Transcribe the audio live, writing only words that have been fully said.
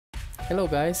Hello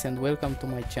guys and welcome to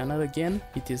my channel again.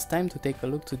 It is time to take a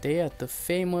look today at the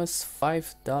famous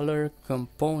 $5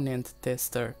 component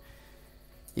tester.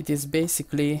 It is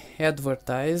basically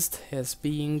advertised as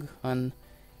being an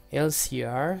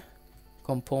LCR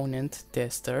component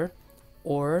tester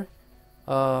or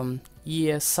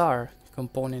ESR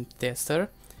component tester.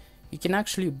 You can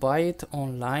actually buy it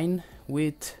online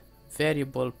with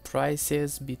variable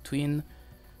prices between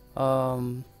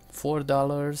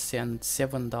 $4 and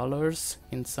 $7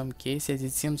 in some cases.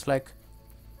 It seems like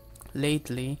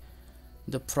lately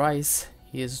the price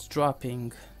is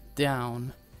dropping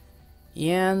down.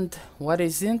 And what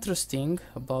is interesting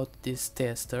about this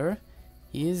tester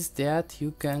is that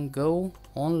you can go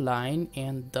online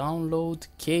and download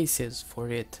cases for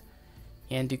it,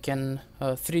 and you can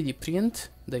 3D print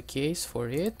the case for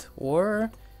it,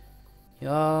 or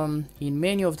in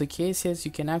many of the cases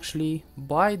you can actually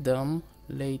buy them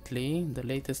lately, the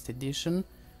latest edition,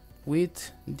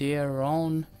 with their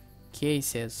own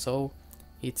cases. So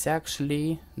it's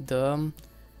actually the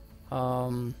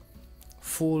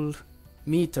full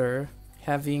meter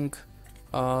having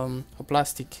a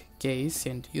plastic case,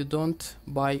 and you don't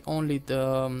buy only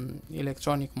the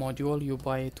electronic module, you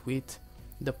buy it with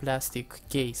the plastic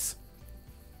case.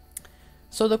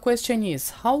 So the question is,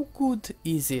 how good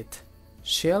is it?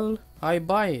 Shall I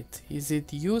buy it? Is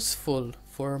it useful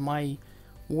for my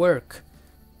work?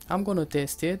 I'm gonna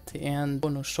test it and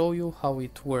gonna show you how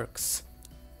it works.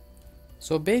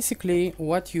 So basically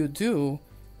what you do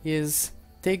is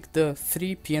take the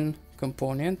 3-pin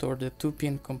component or the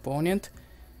 2-pin component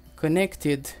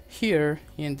connected here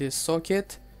in this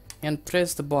socket and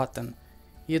press the button.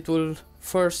 It will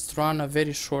first run a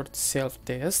very short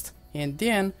self-test, and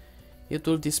then it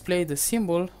will display the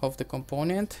symbol of the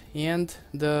component and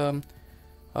the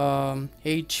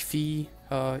HV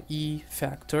E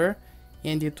factor,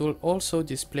 and it will also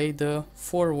display the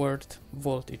forward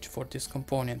voltage for this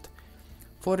component.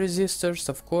 For resistors,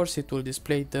 of course, it will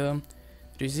display the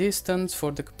resistance.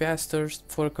 For the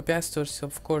capacitors,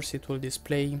 of course, it will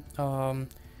display the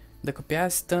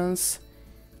capacitance.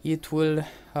 It will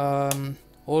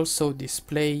also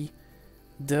display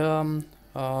the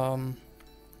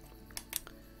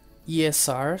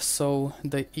ESR, so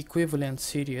the equivalent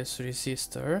series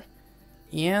resistor,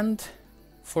 and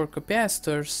for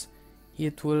capacitors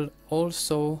it will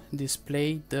also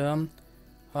display the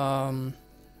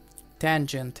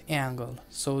tangent angle,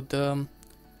 so the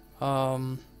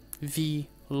V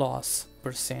loss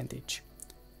percentage.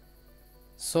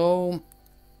 So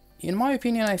in my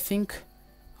opinion, I think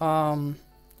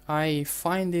I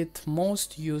find it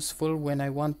most useful when I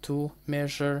want to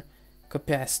measure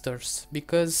capacitors,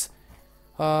 because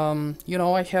you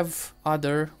know, I have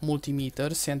other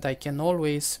multimeters and I can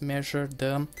always measure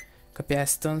the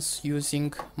capacitance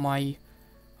using my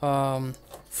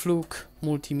Fluke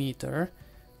multimeter,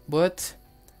 but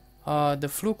the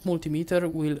Fluke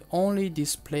multimeter will only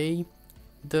display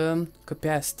the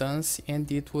capacitance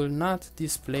and it will not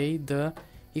display the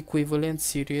equivalent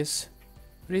series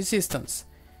resistance.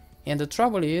 And the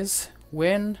trouble is,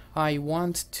 when I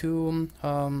want to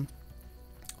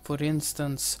for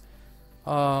instance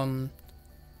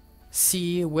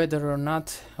see whether or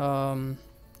not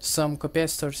some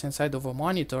capacitors inside of a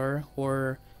monitor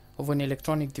or of an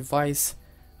electronic device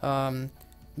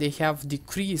they have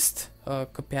decreased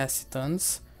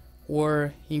capacitance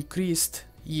or increased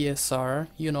ESR,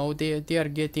 you know, they are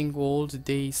getting old,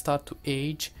 they start to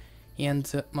age, and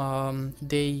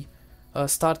they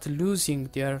start losing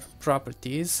their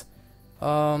properties.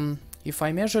 If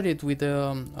I measure it with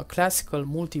a classical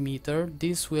multimeter,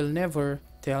 this will never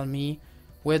tell me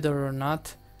whether or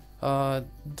not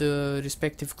the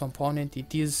respective component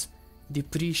it is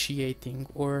depreciating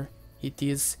or it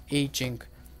is aging.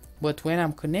 But when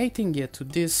I'm connecting it to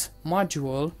this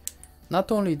module,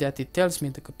 not only that it tells me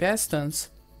the capacitance,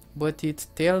 but it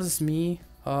tells me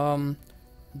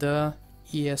the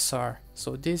ESR.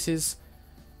 So this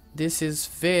is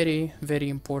very, very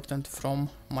important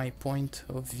from my point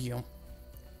of view.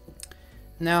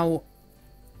 Now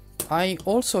I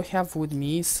also have with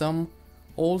me some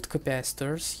old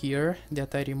capacitors here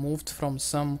that I removed from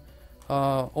some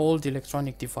old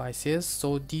electronic devices.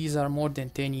 So these are more than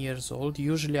 10 years old.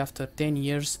 Usually after 10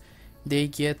 years they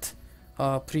get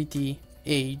pretty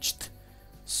aged.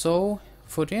 So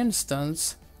for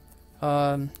instance,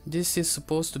 this is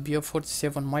supposed to be a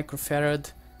 47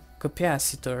 microfarad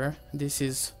capacitor. This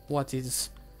is what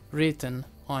is written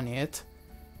on it,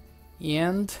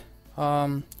 and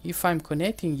if I'm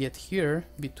connecting it here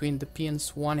between the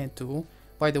pins 1 and 2,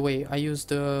 by the way, I used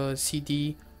the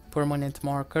CD permanent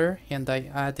marker and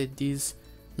I added this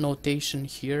notation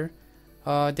here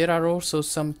There are also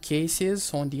some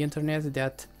cases on the internet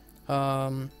that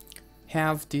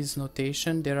have this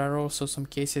notation. There are also some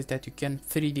cases that you can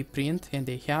 3D print and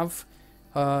they have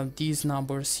these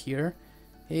numbers here.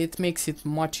 It makes it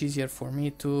much easier for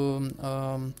me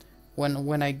to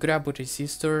when I grab a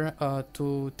resistor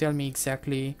to tell me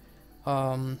exactly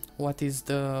what is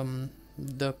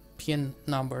the pin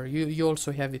number. You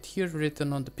also have it here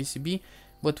written on the PCB,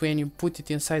 but when you put it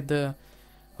inside the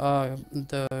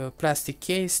plastic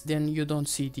case, then you don't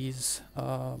see these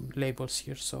labels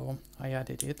here, so I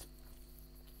added it.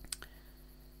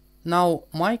 Now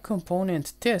my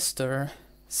component tester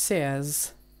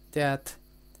says that,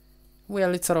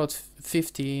 well, it's around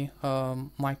 50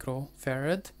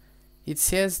 microfarad. It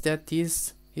says that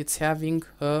it's having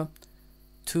a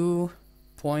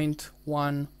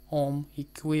 2.1 ohm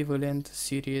equivalent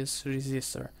series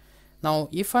resistor. Now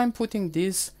if I'm putting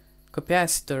this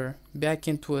capacitor back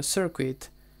into a circuit,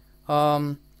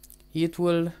 it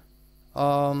will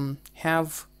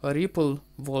have a ripple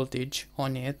voltage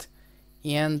on it,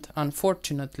 and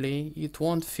unfortunately it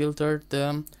won't filter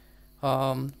the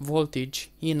voltage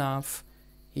enough.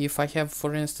 If I have,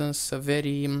 for instance, a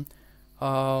very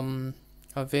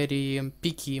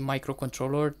picky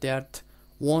microcontroller that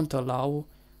won't allow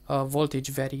voltage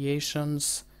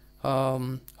variations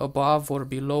above or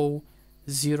below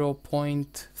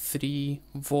 0.3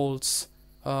 volts,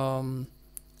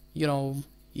 you know,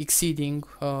 exceeding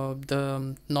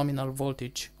the nominal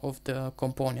voltage of the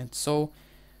component. So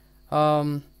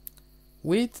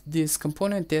with this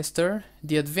component tester,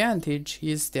 the advantage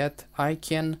is that I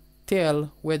can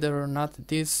tell whether or not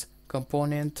this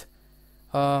component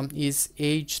is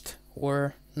aged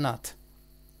or not.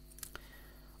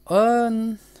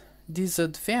 A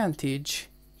disadvantage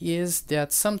is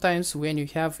that sometimes when you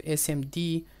have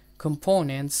SMD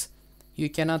components, you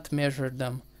cannot measure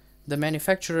them. The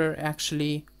manufacturer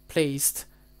actually placed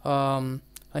an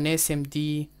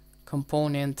SMD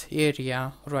component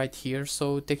area right here,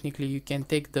 so technically you can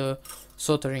take the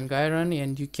soldering iron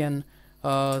and you can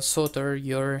solder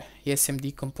your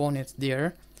SMD component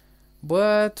there.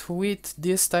 But with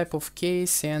this type of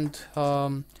case, and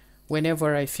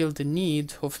whenever I feel the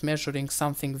need of measuring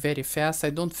something very fast,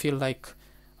 I don't feel like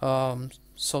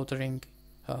soldering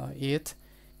it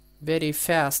very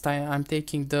fast. I'm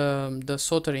taking the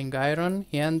soldering iron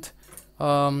and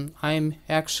I'm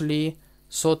actually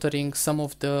soldering some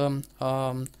of the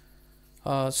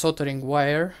soldering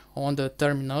wire on the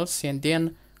terminals, and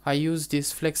then I use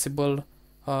this flexible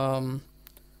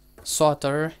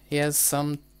solder as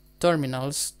some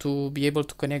terminals to be able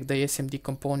to connect the SMD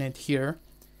component here.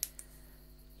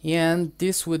 And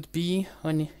this would be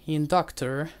an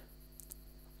inductor.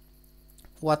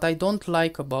 What I don't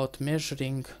like about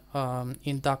measuring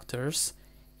inductors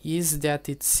is that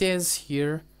it says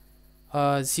here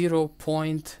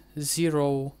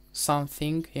 0.0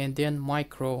 something and then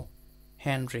micro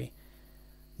Henry.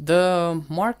 The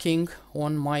marking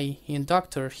on my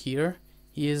inductor here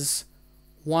is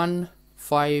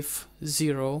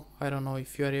 150. I don't know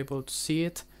if you are able to see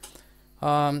it,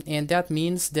 and that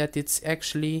means that it's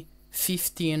actually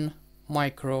 15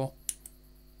 micro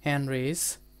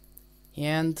Henries,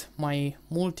 and my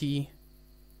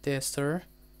multi-tester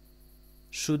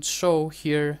should show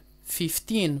here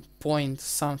 15 point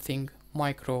something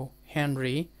micro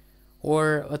Henry,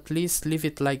 or at least leave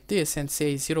it like this and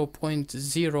say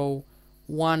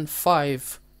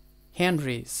 0.015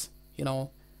 Henries. You know,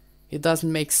 it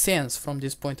doesn't make sense from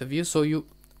this point of view. So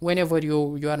whenever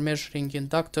you are measuring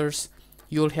inductors,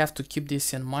 you'll have to keep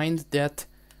this in mind, that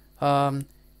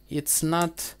it's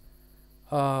not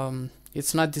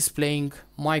displaying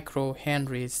micro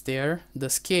Henries there. The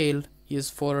scale is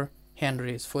for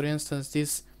Henries. For instance,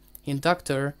 this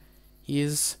inductor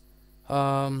is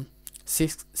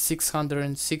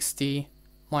 660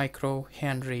 micro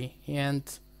Henry,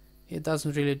 and it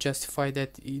doesn't really justify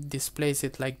that it displays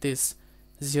it like this,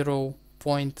 0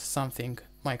 point something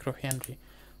micro Henry.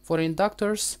 For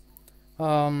inductors,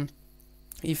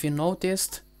 if you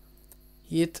noticed,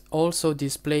 it also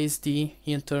displays the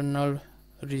internal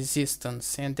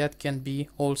resistance, and that can be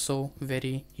also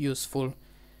very useful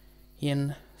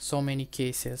in so many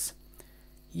cases.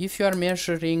 If you are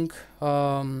measuring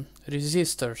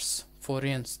resistors, for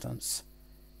instance,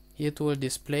 it will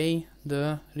display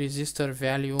the resistor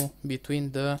value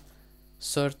between the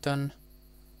certain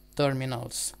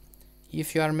terminals.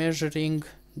 If you are measuring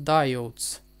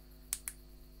diodes,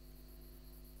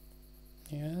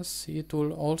 yes, it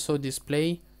will also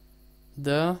display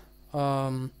the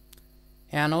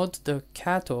anode, the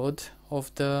cathode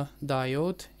of the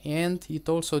diode, and it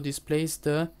also displays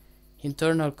the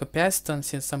internal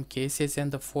capacitance in some cases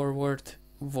and the forward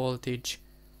voltage.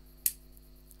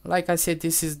 Like I said,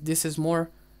 this is more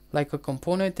like a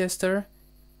component tester.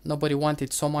 Nobody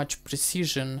wanted so much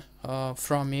precision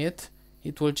from it.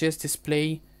 It will just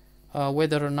display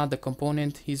whether or not the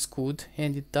component is good,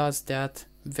 and it does that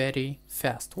very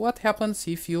fast. What happens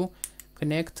if you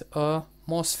connect a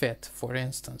MOSFET, for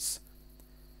instance?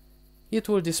 It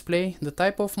will display the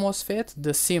type of MOSFET,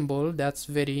 the symbol. That's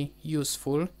very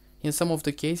useful. In some of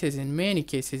the cases, in many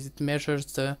cases, it measures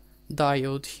the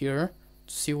diode here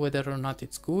to see whether or not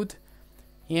it's good,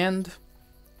 and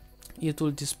it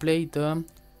will display the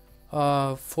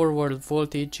forward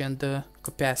voltage and the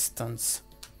capacitance,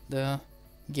 the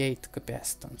gate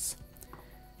capacitance.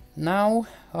 Now,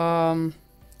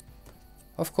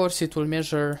 of course, it will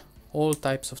measure all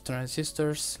types of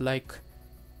transistors like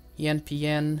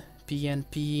NPN,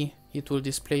 PNP. It will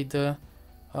display the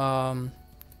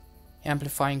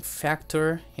amplifying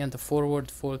factor and the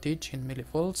forward voltage in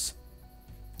millivolts.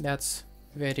 That's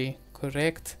very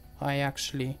correct. I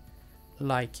actually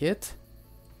like it.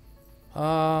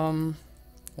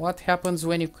 What happens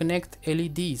when you connect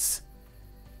LEDs?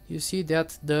 You see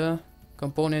that the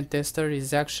component tester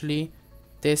is actually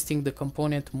testing the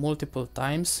component multiple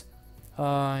times.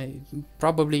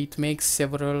 Probably it makes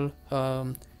several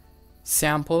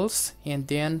samples, and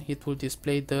then it will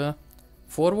display the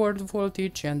forward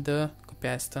voltage and the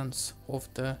capacitance of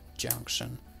the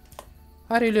junction.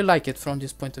 I really like it from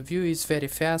this point of view. It's very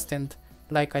fast, and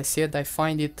like I said, I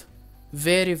find it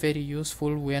very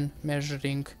useful when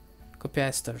measuring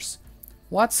capacitors.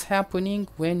 What's happening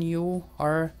when you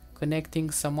are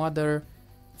connecting some other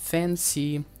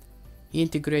fancy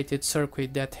integrated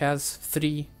circuit that has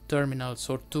 3 terminals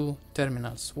or 2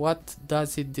 terminals? What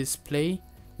does it display?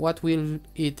 What will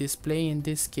it display in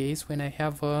this case when I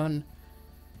have an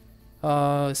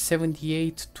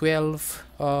 7812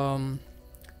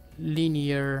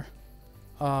 linear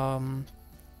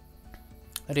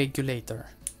regulator?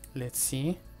 Let's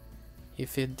see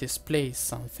if it displays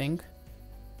something.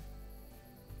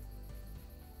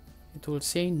 It will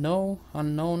say no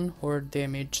unknown or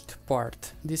damaged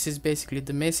part. This is basically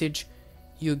the message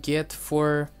you get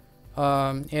for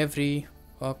every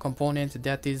component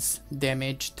that is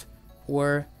damaged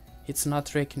or it's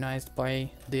not recognized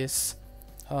by this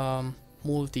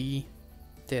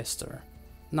multi-tester.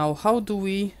 Now, how do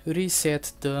we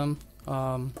reset the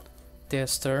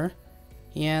tester,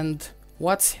 and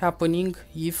what's happening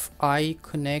if I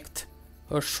connect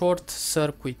a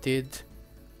short-circuited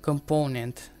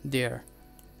component there?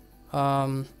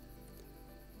 I'm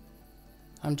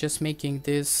just making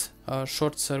this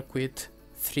short circuit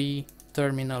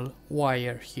 3-terminal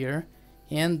wire here,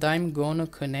 and I'm gonna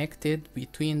connect it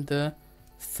between the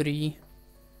 3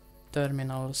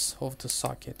 terminals of the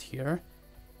socket here.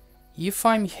 If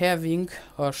I'm having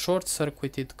a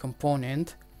short-circuited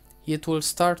component, it will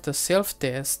start a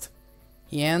self-test,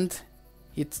 and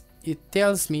it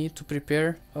tells me to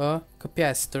prepare a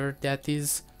capacitor that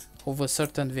is of a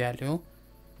certain value.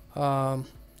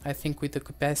 I think with a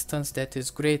capacitance that is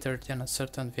greater than a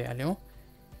certain value,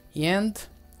 and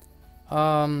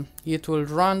it will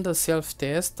run the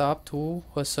self-test up to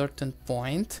a certain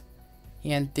point,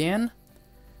 and then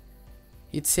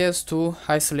it says to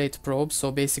isolate probes,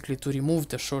 so basically to remove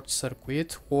the short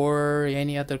circuit or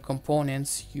any other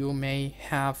components you may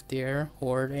have there,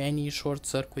 or any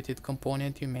short-circuited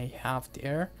component you may have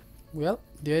there. Well,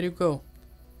 there you go.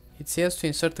 It says to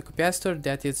insert a capacitor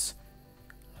that is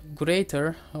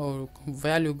greater or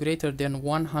value greater than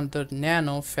 100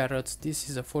 nanofarads. This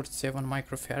is a 47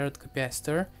 microfarad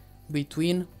capacitor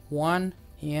between 1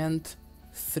 and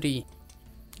 3.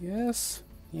 Yes,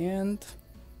 and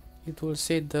it will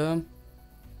say the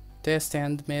test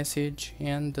end message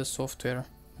and the software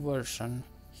version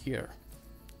here.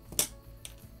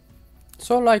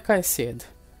 So like I said,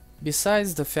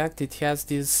 besides the fact it has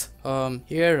this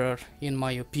error, in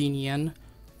my opinion,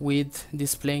 with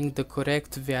displaying the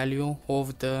correct value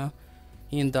of the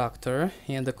inductor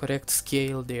and the correct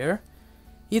scale there,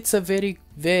 it's a very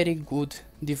good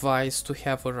device to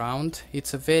have around.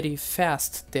 It's a very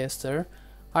fast tester.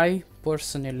 I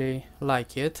personally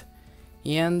like it,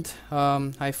 and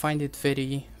I find it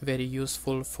very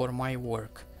useful for my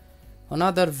work.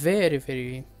 Another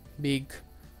very big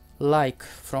like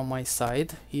from my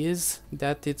side is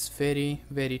that it's very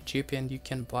cheap, and you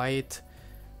can buy it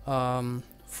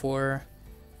for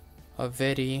a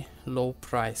very low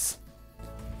price.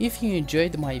 If you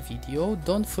enjoyed my video,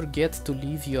 don't forget to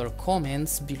leave your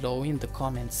comments below in the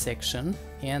comment section,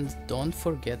 and don't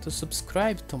forget to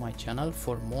subscribe to my channel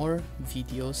for more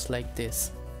videos like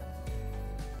this.